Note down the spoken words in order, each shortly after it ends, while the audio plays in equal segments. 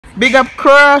Big up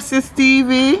Crosses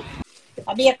TV.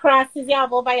 I be a crosses you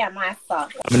have over your master.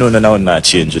 I know now not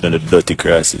changing the dirty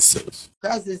crosses. So.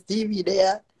 Crosses TV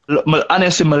there. Look,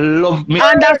 honestly, I love me.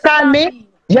 Understand me?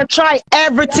 You try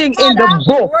everything in the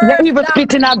book. You even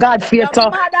spit in a God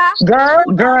theater.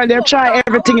 Girl, you try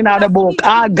everything in the book.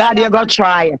 Ah, God, you gonna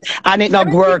try it. And it not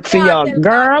work for you.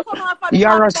 Girl,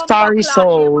 you're a sorry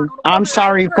soul. I'm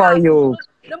sorry for you.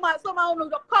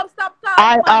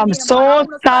 I am so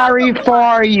sorry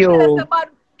for you.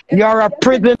 You're a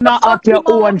prisoner of your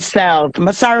own self.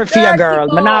 I'm sorry for you,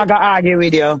 girl. I'm not gonna argue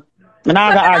with you. I'm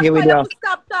not gonna argue with you.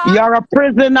 You're a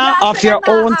prisoner of your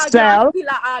own self.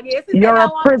 You're a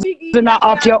prisoner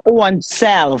of your own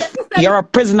self. You're a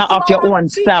prisoner of your own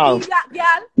self.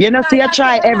 You know, so you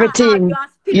try everything.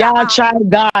 Y'all try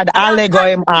God. I'll let go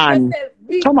him on.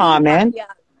 Come on, man.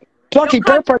 Plucky,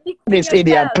 pray for this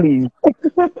idiot, please.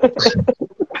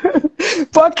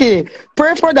 Plucky,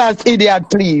 pray for that idiot,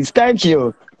 please. Thank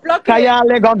you. Can y'all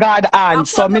let go God on?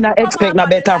 So me not expect no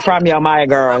better from you, my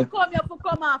girl.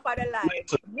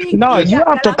 No, you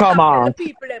have to come on.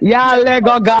 Y'all let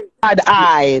go God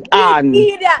on.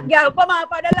 You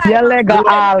let go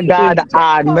all God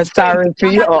on. I'm sorry for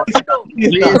you.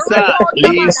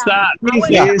 Lisa,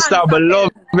 but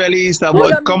love Lisa,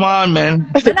 but come on,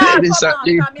 man.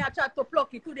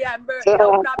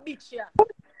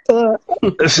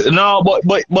 No,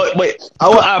 but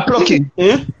I Plucky.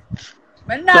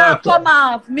 Nah, come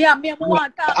off. Me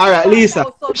want to talk. Alright, Lisa.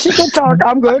 She can talk.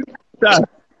 I'm good. Lisa.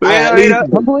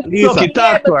 Plucky,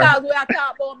 talk to her. Because we are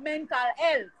talking about mental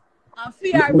health. And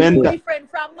fear is different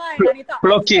from mine. And it's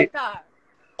Plucky.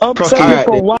 Upset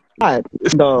for what?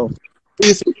 No.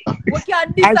 We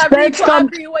can disagree to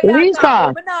agree with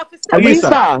Lisa,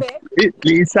 listen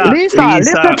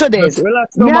to this.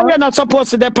 Me and you're not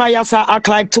supposed to act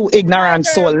like two ignorant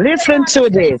souls. Listen to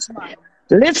this.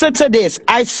 Listen to this.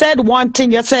 I said one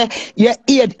thing. You say you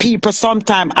hate people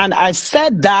sometime, and I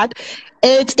said that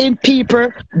hating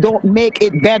people don't make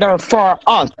it better for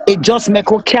us. It just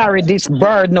make us carry this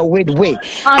burden with we.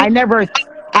 I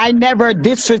never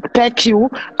disrespect you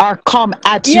or come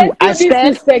at you. Yes, I said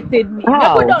disrespected me.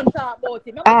 Ow. We don't talk about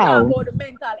it. We talk about the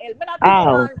mental health. We not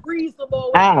talk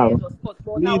reasonable way just spoke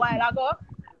about a while ago.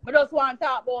 We just want to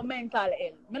talk about mental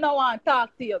health. We don't want to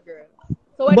talk to you, girl.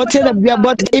 So but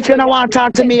if you don't want to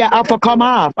talk to me, I have to come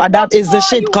off. And that is the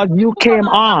shit because you came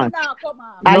on.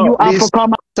 And you have to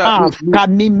come off. Because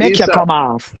me make you come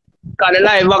off.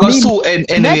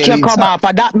 Make you come off.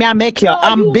 And that me I make you.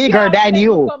 I'm bigger than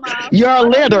you. You're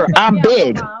little. I'm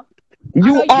big.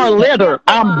 You are little.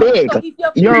 I'm big.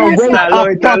 You're a waste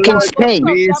of fucking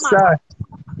space.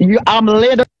 I'm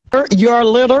little. You're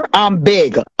little. I'm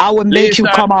big. I will make you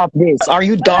come off this. Are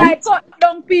you dumb? I cut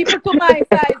down people to my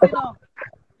size, you know.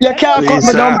 You can't cut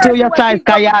me down to your size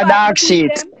because you're dog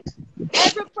shit.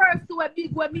 Every person who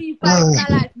big when me fight in my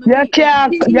life. You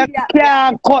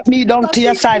can't cut me down to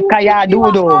your size because you're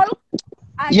doo-doo.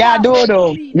 Yeah,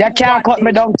 doo-doo. You can't cut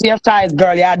me down to your size,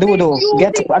 girl. Yeah, doo-doo.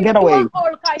 Get away.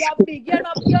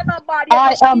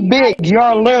 I am big.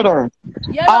 You're little.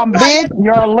 I'm big.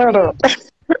 You're little.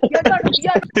 You're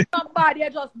not bad, you're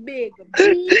just big.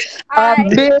 I'm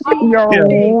big. You're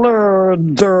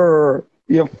little.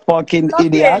 You fucking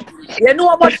idiot. You know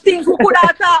how much things we could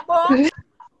have talked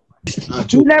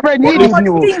about? You never needed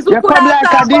you. You come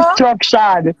like a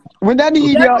destruction. We don't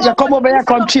need you. You come over here,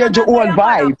 come change your own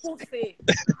vibe.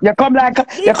 You come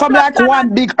like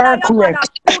one big earthquake.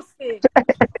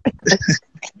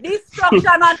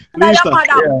 Destruction and your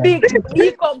mother big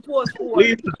decomposed.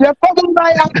 You come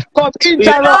like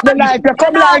interrupt the life. You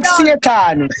come like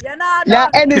Satan. Your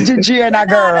energy drainer,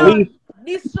 girl.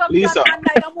 Destruction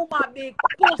under your mama big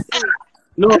pussy.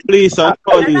 No, Lisa.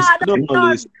 No, Lisa. No,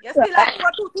 Lisa. You still like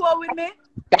to tour with me?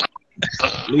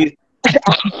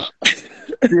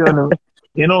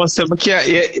 You know, so yeah,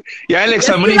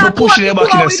 Alexa, I need to push you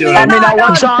back in the ceiling. I mean, I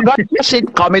want some good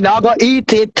shit. Come in, I'll go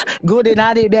eat it. Good in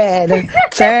the bed.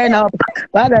 Turn up.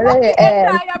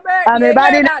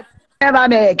 Everybody never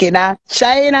making a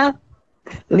China.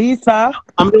 Lisa.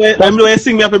 I'm doing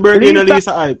sing me happy birthday,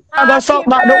 Lisa. I got something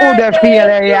about the older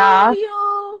feeling, yeah.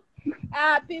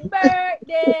 Happy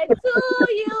birthday to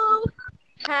you.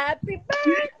 Happy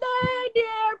birthday,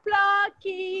 dear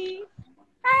Plucky.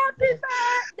 Happy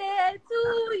birthday to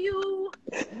you.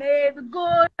 May the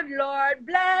good Lord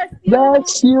bless you.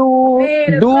 Bless you. May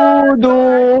the good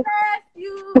Lord bless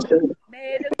you.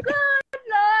 May the good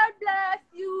Lord bless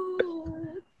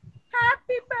you.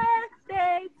 Happy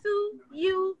birthday to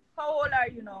you. How old are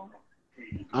you now?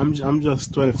 I'm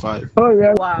just 25. Oh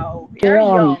yeah. Wow. You're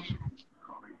young.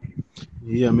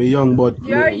 Yeah, me young, but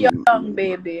you're young,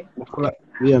 baby.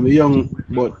 Yeah, me young,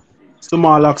 but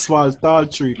Small asphalt, tall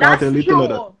tree. Can't That's tell little of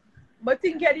that. true. But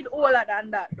think get it older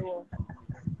than that though.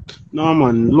 No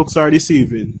man, looks are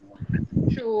deceiving.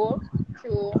 True.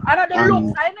 Another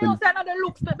looks. I know say another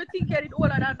looks, but think get it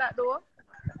older than that though.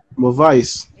 My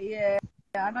voice. Yeah,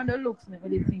 another looks me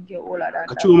really think you're older than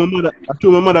that. I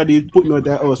told my mother did put me out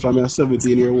the house when I was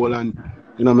 17-year-old and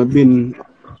you know I've been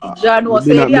John was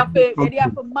saying they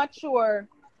have to mature.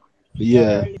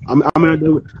 Yeah. I'm in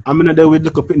there with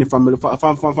little penny from a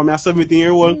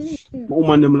 17-year-old,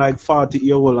 woman them like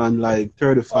 40-year-old and like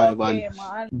 35 okay, and man,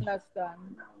 I understand.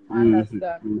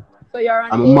 So you're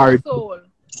an old soul.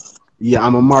 Yeah,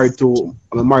 I'm married to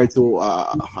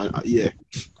yeah,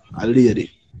 a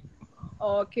lady.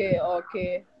 Okay.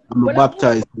 I'm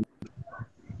baptized.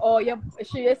 Oh, you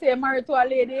say married to a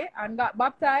lady and got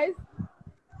baptized?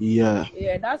 Yeah.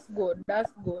 Yeah, that's good.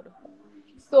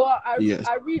 So I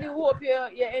really hope you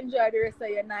enjoy the rest of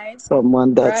your night.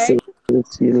 Someone that right?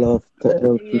 says you love to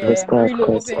help people start really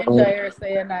hope you enjoy the rest of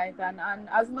your night. And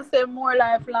as I say, more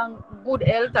lifelong good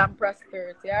health and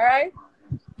prosperity, alright?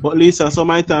 But Lisa, so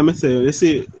my time I say, you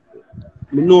see,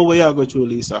 me know where you go through,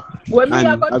 Lisa. When me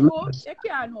go through, you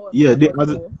can't know. Yeah,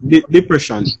 the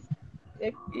depression.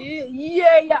 Yeah,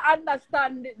 you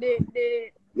understand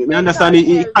I understand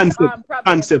the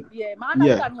concept. Yeah, I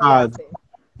understand what you say.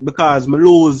 Because me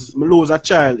lose a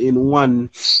child in me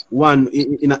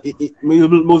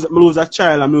lose a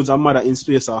child and me lose a mother in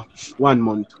space of 1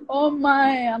 month. Oh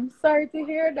my, I'm sorry to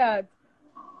hear that.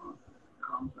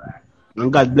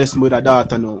 And God bless me with a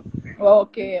daughter now.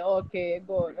 Okay,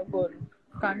 good.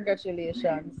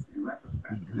 Congratulations.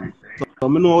 So I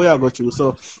know where I go through,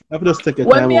 so I have to just take your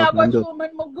when time me out. When me go through,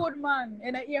 man, I'm good man.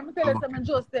 And I hear me tell you something,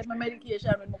 just take my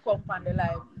medication when I come on the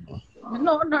live.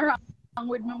 Nothing wrong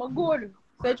with me, I'm good.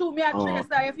 So to me, I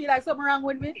feel like something wrong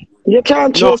with me. You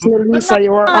can't trust me, Lisa.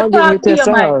 You are arguing with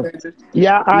yourself.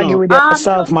 Yeah, argue with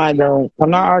yourself, my girl.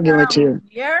 I'm not arguing with you.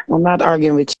 I'm not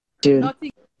arguing with you.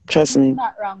 Nothing. Trust me.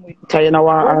 Not wrong with me. Because you know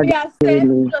what I argue with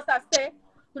me. Just I say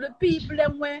to the people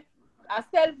them when I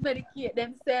self-medicate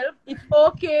themselves, it's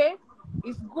okay,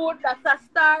 it's good, that's a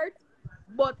start,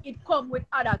 but it comes with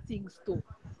other things too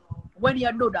when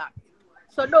you do that.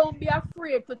 So don't be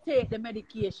afraid to take the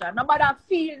medication. Nobody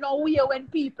feel no way when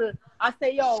people I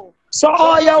say, yo. So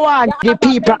all you want give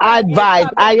people advice.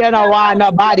 I you don't want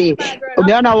nobody. You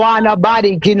don't want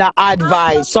nobody give no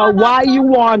advice. So why you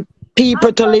want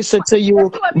people to listen to you,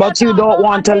 but you don't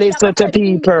want to listen to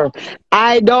people?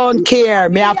 I don't care.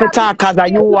 Me have to talk because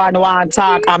you want to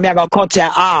talk and me going to cut you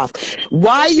off.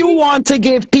 Why you want to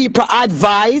give people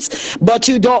advice, but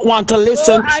you don't want to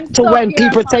listen to when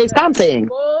people say something?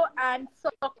 Go and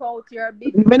suck out your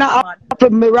big me not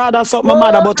me rather suck my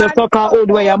mother, but you suck her old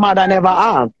way your mother never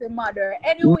have.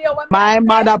 My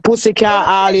mother pussy can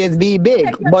always be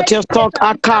big, but you suck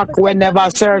a cock when never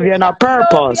serve you no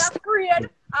purpose.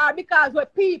 Because when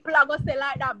people are going to say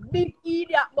like that big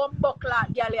idiot bumbuckler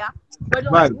girl yeah, when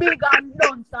you're big and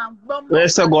dunce and bumbuckler.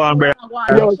 Let's go on, bro.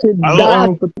 Yo, she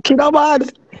dark. She no bad.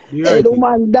 Hey, the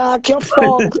man dark, you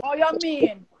fuck. Oh, you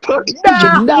mean? She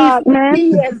dark, man.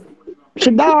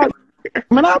 She dark.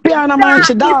 Man, not piano man,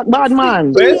 she dark, bad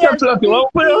man. Idiot girl.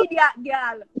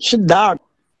 She dark,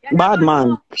 bad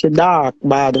man. She dark,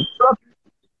 bad.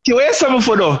 Where's something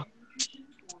for though?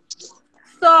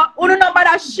 So, you know about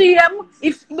that shame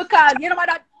if because you know about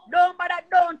that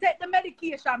don't take the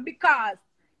medication because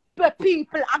the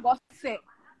people are gonna say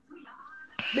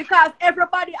because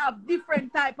everybody have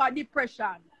different type of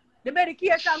depression. The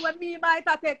medication when me might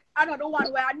take another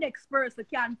one where a next person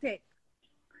can take.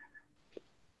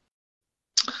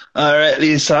 All right,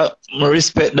 Lisa, I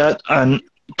respect that and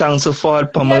thanks for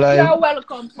all my life. You're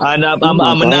welcome. And I'm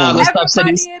now gonna stop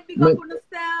saying this. Everybody, big up on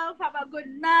yourself. Have a good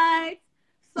night.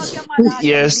 Suck your mother.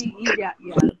 Yes.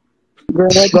 Girl,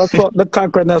 go suck the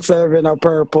cock when not serving a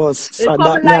purpose. So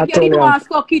that like you didn't want to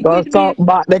suck it with me. Go suck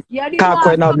back the cock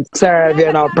when not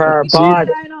serving a purpose.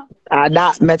 And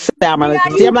that makes them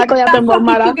same like you have to go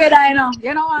mother.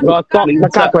 Go suck the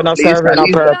cock when not serving a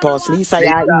purpose. Lisa, you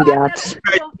idiot.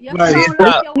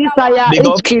 Lisa,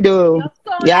 you is kiddo.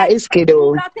 Yeah, it's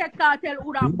kiddo. Girl,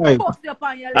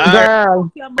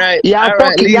 yeah,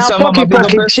 fucking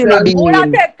chili bean.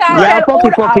 Yeah,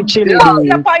 fucking chili bean.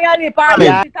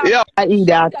 Yeah, I eat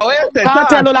that. Can't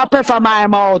tell you I prefer my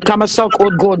mouth. Come suck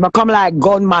out good. I come like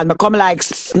gunman. I come like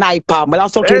sniper. I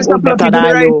suck it good better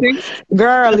than you.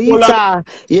 Girl, Lisa,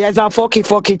 yes, a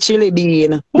fucking chili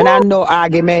bean. I have no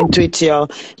argument with you.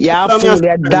 You feel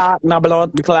your dark no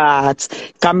blood clots.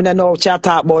 Come in and chat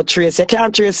about trace. You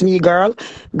can't trace me, girl.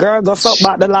 Girl, go suck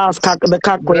back the last cock, the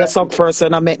cock where you suck first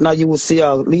and I make no use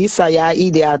you. Lisa, you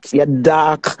idiot. You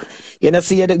dark. You know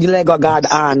see your leg of God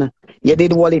on. You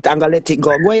did hold it and go let it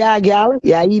go. Go yeah, girl.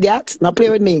 Yeah, idiot. Now play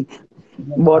with me.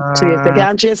 But Trace, you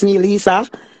can't chase me, Lisa.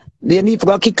 You need to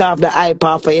go kick off the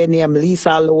iPad for your name,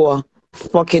 Lisa Lowe.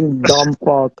 Fucking dumb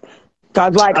fuck.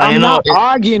 Cause like I'm not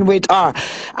arguing with her.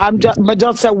 I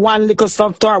just say one little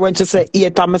stuff to her when she say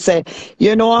 8. I'ma say,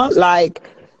 you know, like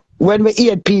when we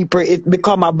 8 people, it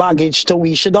become a baggage to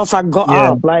we. She just go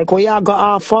off. Like we are go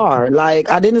off far. Like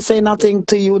I didn't say nothing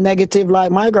to you negative.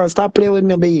 Like my girl, stop playing with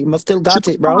me, B. I still got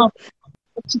it, bro.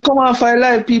 Come on, for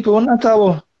live people. What not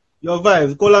about? Your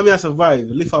vibes. Call me as a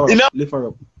vibe. Lift her up. You know? Lift her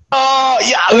up. Oh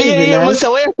yeah, me say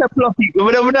where's the fluffy?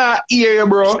 We not hear you,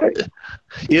 bro.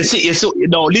 You see,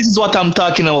 no, this is what I'm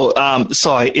talking about.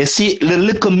 Sorry, you see the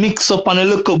little mix up and the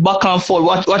little back and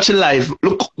forth. Watch it live.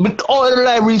 Look, all the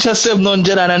live reach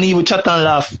 700 and even chat and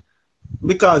laugh.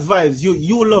 Because vibes,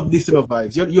 you love this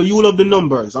vibes. You love the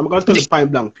numbers. I'm gonna tell you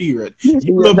point blank. Period.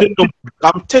 You love the numbers.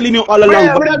 I'm telling you all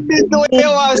along. Brother.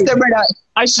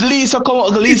 Lisa come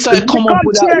up with that.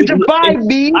 The vibe,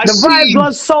 B. The vibe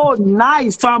was so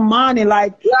nice from morning.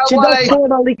 Like she just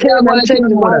totally came and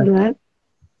changed the vibe, man.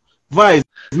 Vibes,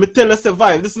 me tell us the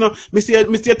vibe. This is no, me see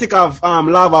take off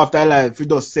lava after life. If you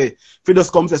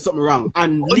just come say something wrong,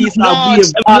 and Lisa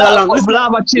wave all along.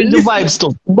 Lava change the vibes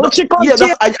too. But she can't change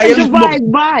the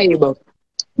vibe.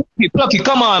 Plucky,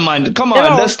 come on, man. Come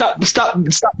on, let's stop.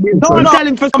 Don't tell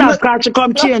him for stop, because she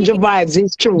come change the vibes.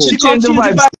 It's true. She change the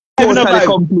vibes.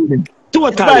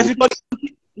 Totally.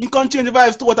 You can't change the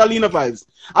vibes totally in the vibes.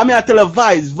 I mean, I tell her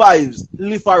vibes,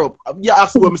 lift her up. Yeah,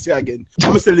 ask what me say again.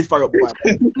 I'm say lift her up.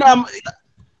 Nah,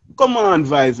 come on,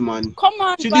 vibes, man. Come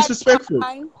on, she disrespectful.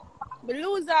 We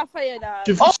lose our fire, dog.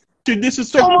 She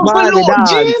disrespectful.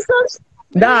 Jesus.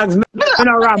 Dogs, me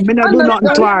no rap, me no do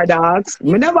nothing to her, dogs.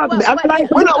 Me never, I'm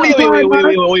like, wait.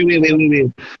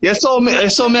 You saw me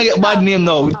get bad name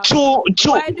now. Why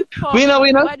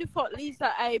the fuck Lisa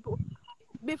Hype?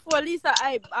 Before Lisa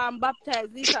Hype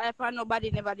baptized, Lisa Hype and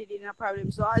nobody never did in a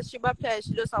problem. So as she baptized,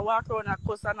 she just walk around her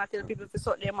coast and tell people to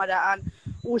suck their mother and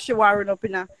who she warring up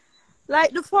in her.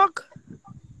 Like the fuck?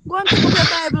 Go and pick up your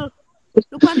Bible.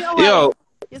 Look on the hour. Yo,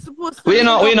 you're supposed to we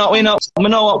know what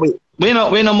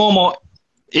we know more.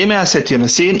 You may have said, you know,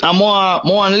 see, I'm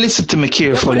more listen to me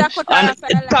carefully.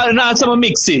 And now some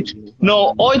mix it.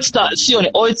 No, how it start, see on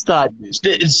it, how it start.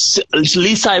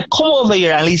 Lisa come over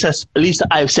here and Lisa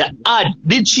I said add.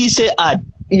 Did she say add?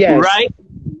 Yes. Right?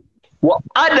 Well,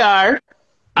 add her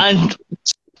and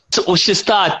so she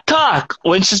start talk.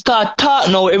 When she start talk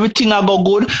now, everything I go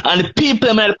good. And the people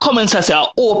in the comments I say, I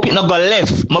hope it not go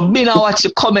left. I been and watch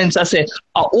the comments I say,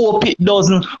 I hope it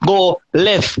doesn't go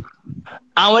left.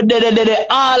 And when they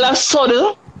all of a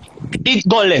sudden, it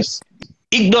go left.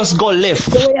 It just go left.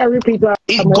 So I repeat that.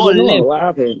 It go left. What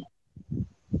happened?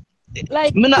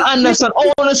 Like, me not understand.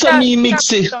 Oh, no, so me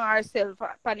mix it. Herself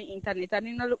on the internet and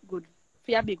it not look good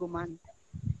for a big man.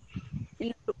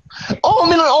 Oh,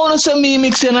 me not understand me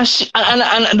mixing and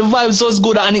the vibes was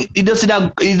good and it does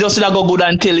that go good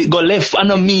until it go left.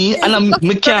 And me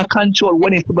can't control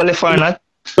when it go left or not.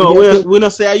 No, we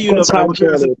not say you know. So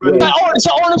honestly,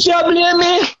 blame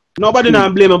me. Nobody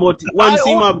not blame about it. One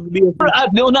team blame.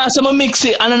 No, some mix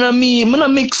it and then me not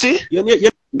mix it. You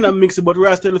not mix it, but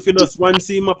we're still for us. One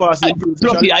team pass.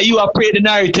 Fluffy, are you afraid the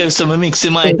narrative? So I mix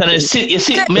it, man. And you see,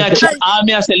 me I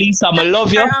say Lisa, I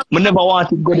love you. I never want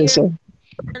to go there, so.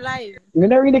 Live. Me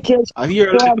not really care. I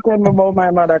hear tell me about my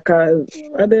mother, cause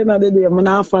at the end of the day, I'm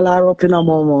not follow her up in a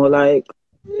momo, like.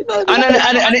 And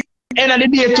at the end of the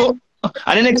day too.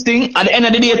 And the next thing, at the end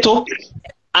of the day too,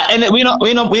 and we no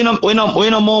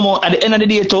momo. At the end of the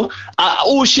day too,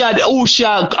 who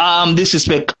shall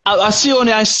disrespect? I see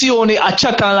only a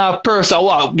chat and laugh person.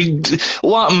 What me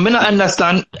not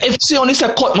understand. If see only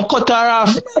say cut her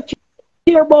off.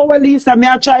 Care about what Lisa, me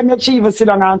I try make she even sit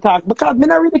down and talk because me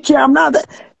not really care. I'm not.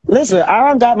 Listen, I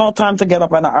don't got no time to get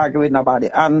up and argue with nobody.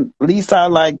 And Lisa,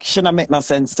 like, she not make no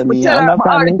sense to me. Like,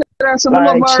 she just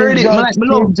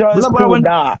too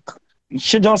dark.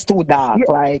 She just too dark.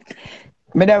 Yeah. Like,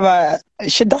 me never.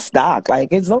 She just dark.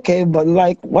 Like, it's okay, but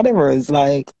like, whatever is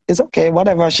like, it's okay.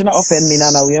 Whatever. She not offend me now.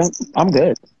 I'm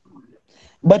good.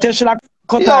 But you should have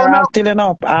cut her off till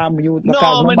enough. You because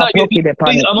no, I'm not. I'm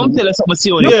telling something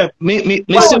serious. Yeah, me.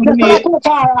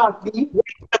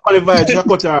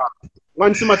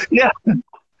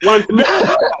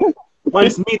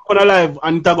 Once meet on alive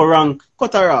and tag wrong,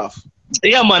 cut her off.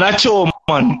 Yeah, man, I show,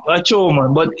 man.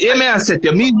 But yeah, me I said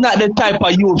to me, not the type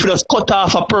of you who just cut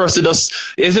off a person. Just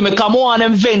you see me come on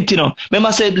and vent, you know. Remember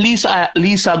I said Lisa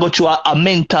go through a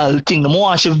mental thing.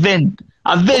 More she vent.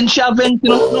 She vent, you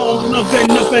know. No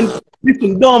vent.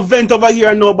 Listen, don't vent over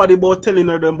here nobody about telling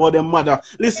her them about their mother.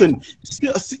 Listen,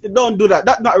 don't do that.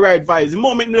 That's not right vibes. The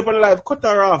moment you live on life, cut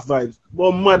her off vibes.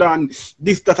 About mother and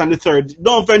this, that, and the third.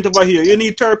 Don't vent over here. You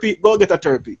need therapy, go get a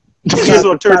therapy. Here's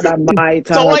no therapy.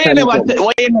 So why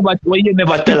you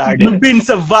never tell her Me been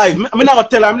survive. Me not gonna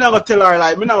tell her. I'm not gonna tell her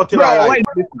like. Me not gonna tell her like.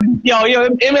 Yo,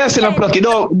 you may say no pluck. You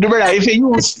don't, brother. If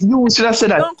you should have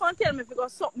said that. Don't come tell me if you go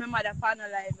suck my mother for no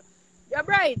life. You're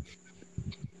right.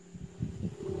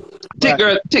 Take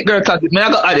girl, cause me I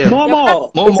got add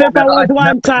Momo, if I was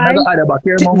one time,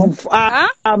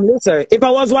 listen, if I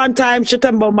was one time, she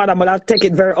tell me madam, I'll take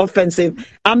it very offensive.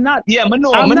 I'm not. Yeah, I'm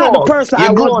not the person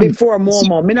I was before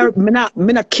Momo.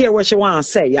 Me not care what she want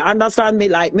to say. You understand me?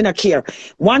 Like me not care.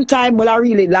 One time, will I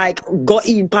really like go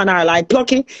in pan her like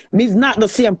plucky? Me's not the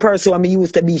same person when me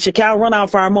used to be. She can't run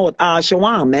off her mouth all she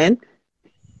want, man.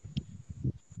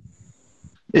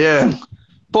 Yeah.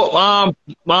 But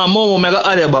Momo, me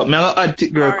add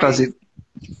thick girl closet.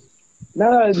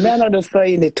 No, none of the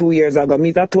Soyini 2 years ago.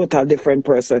 Me's a total different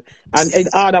person. And in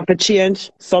order to change,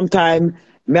 sometimes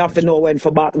me have to know when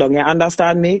for back down. You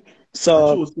understand me?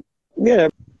 So yeah,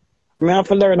 me have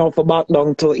to learn how for back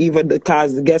down to even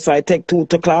because guess I take 2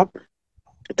 to clap.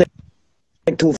 Take 2